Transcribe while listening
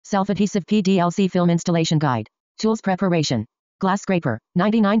Self-Adhesive PDLC Film Installation Guide. Tools Preparation. Glass scraper,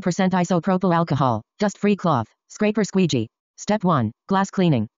 99% isopropyl alcohol, dust-free cloth, scraper squeegee. Step 1. Glass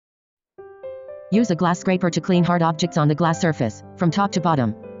cleaning. Use a glass scraper to clean hard objects on the glass surface, from top to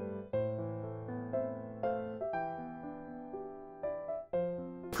bottom.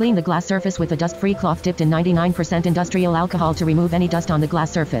 Clean the glass surface with a dust-free cloth dipped in 99% industrial alcohol to remove any dust on the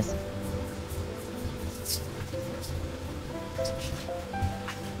glass surface.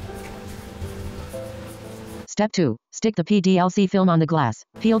 Step 2. Stick the PDLC film on the glass.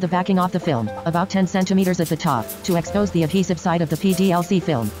 Peel the backing off the film, about 10 centimeters at the top, to expose the adhesive side of the PDLC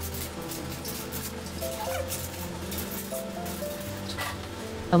film.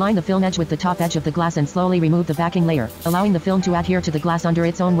 Align the film edge with the top edge of the glass and slowly remove the backing layer, allowing the film to adhere to the glass under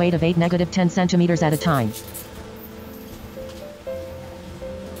its own weight of 8-10 centimeters at a time.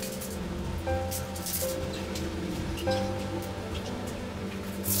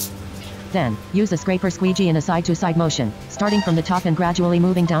 Then, use a scraper squeegee in a side-to-side motion, starting from the top and gradually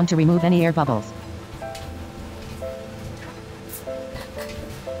moving down to remove any air bubbles.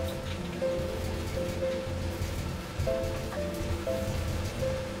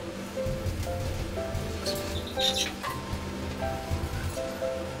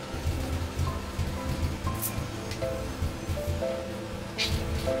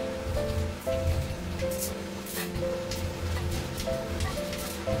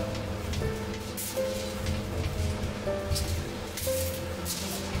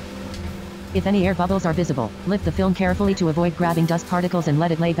 If any air bubbles are visible, lift the film carefully to avoid grabbing dust particles and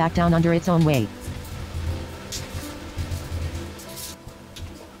let it lay back down under its own weight.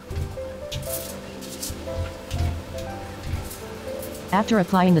 After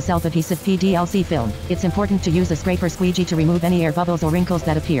applying the self-adhesive PDLC film, it's important to use a scraper squeegee to remove any air bubbles or wrinkles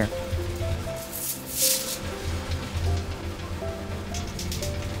that appear.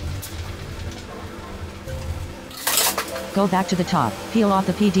 Go back to the top, peel off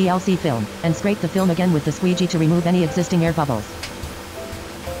the PDLC film, and scrape the film again with the squeegee to remove any existing air bubbles.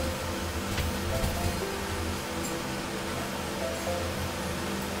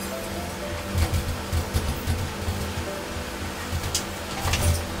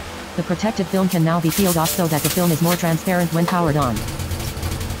 The protective film can now be peeled off so that the film is more transparent when powered on.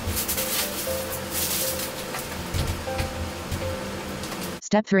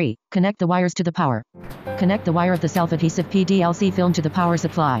 Step 3. Connect the wires to the power. Connect the wire of the self-adhesive PDLC film to the power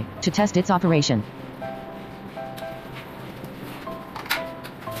supply, to test its operation.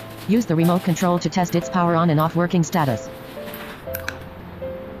 Use the remote control to test its power on and off working status.